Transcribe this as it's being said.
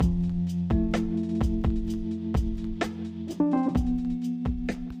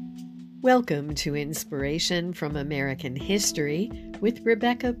Welcome to Inspiration from American History with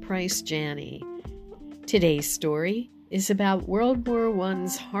Rebecca Price Janney. Today's story is about World War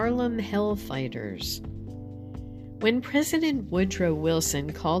I's Harlem Hellfighters. When President Woodrow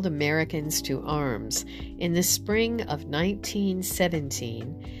Wilson called Americans to arms in the spring of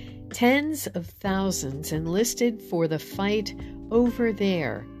 1917, tens of thousands enlisted for the fight over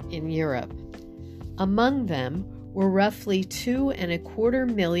there in Europe. Among them were roughly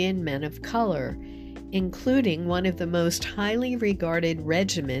 2.25 million men of color, including one of the most highly regarded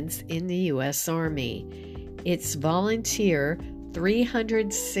regiments in the U.S. Army, its volunteer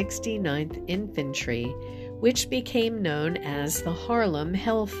 369th Infantry, which became known as the Harlem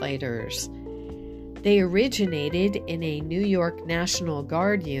Hellfighters. They originated in a New York National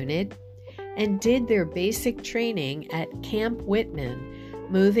Guard unit and did their basic training at Camp Whitman,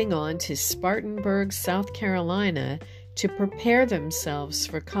 moving on to Spartanburg, South Carolina, to prepare themselves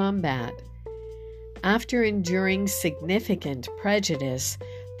for combat. After enduring significant prejudice,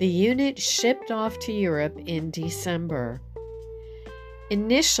 the unit shipped off to Europe in December.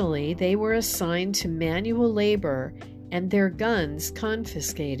 Initially, they were assigned to manual labor and their guns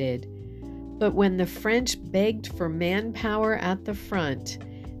confiscated. But when the French begged for manpower at the front,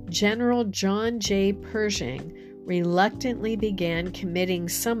 General John J. Pershing reluctantly began committing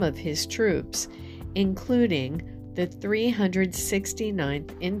some of his troops, including the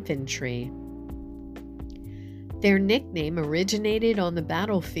 369th Infantry. Their nickname originated on the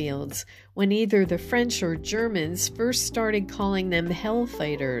battlefields when either the French or Germans first started calling them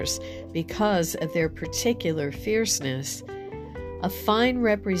Hellfighters because of their particular fierceness. A fine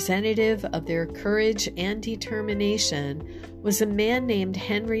representative of their courage and determination was a man named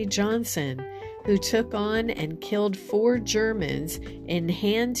Henry Johnson, who took on and killed 4 Germans in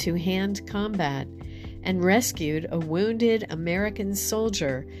hand-to-hand combat and rescued a wounded American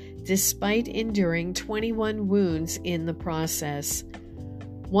soldier despite enduring 21 wounds in the process.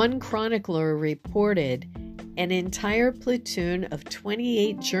 One chronicler reported, an entire platoon of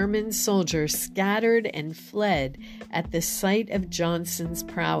 28 German soldiers scattered and fled at the sight of Johnson's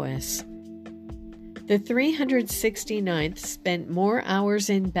prowess. The 369th spent more hours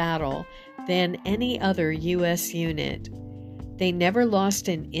in battle than any other U.S. unit. They never lost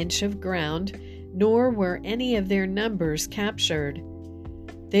an inch of ground, nor were any of their numbers captured.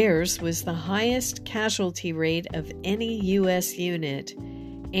 Theirs was the highest casualty rate of any U.S. unit,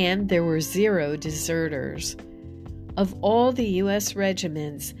 and there were 0 deserters. Of all the U.S.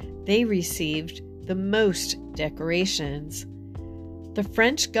 regiments, they received the most decorations. The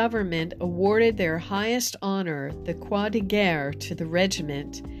French government awarded their highest honor, the Croix de Guerre, to the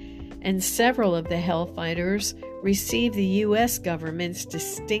regiment, and several of the Hellfighters received the U.S. government's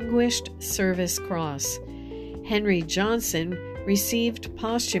Distinguished Service Cross. Henry Johnson received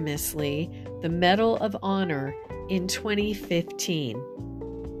posthumously the Medal of Honor in 2015.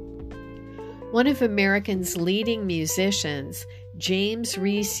 One of America's leading musicians, James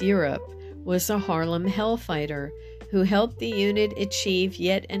Reese Europe, was a Harlem Hellfighter who helped the unit achieve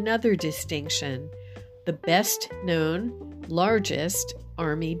yet another distinction, the best-known, largest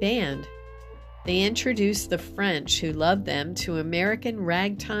Army band. They introduced the French, who loved them, to American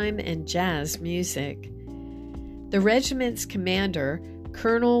ragtime and jazz music. The regiment's commander,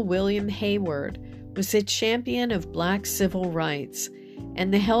 Colonel William Hayward, was a champion of black civil rights,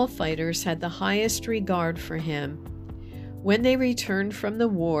 and the Hellfighters had the highest regard for him. When they returned from the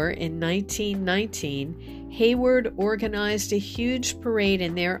war in 1919, Hayward organized a huge parade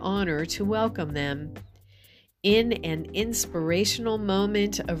in their honor to welcome them. In an inspirational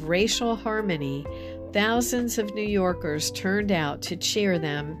moment of racial harmony, thousands of New Yorkers turned out to cheer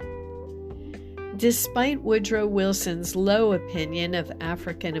them. Despite Woodrow Wilson's low opinion of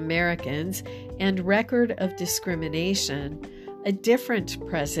African Americans and record of discrimination, a different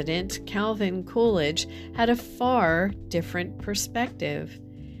president, Calvin Coolidge, had a far different perspective.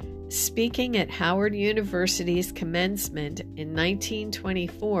 Speaking at Howard University's commencement in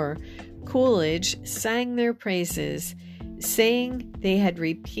 1924, Coolidge sang their praises, saying they had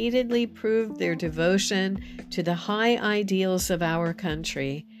repeatedly proved their devotion to the high ideals of our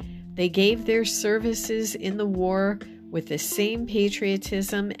country. They gave their services in the war with the same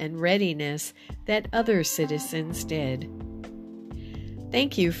patriotism and readiness that other citizens did.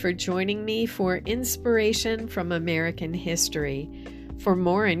 Thank you for joining me for Inspiration from American History. For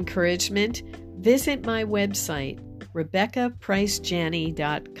more encouragement, visit my website,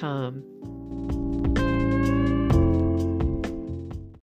 RebeccaPriceJanney.com.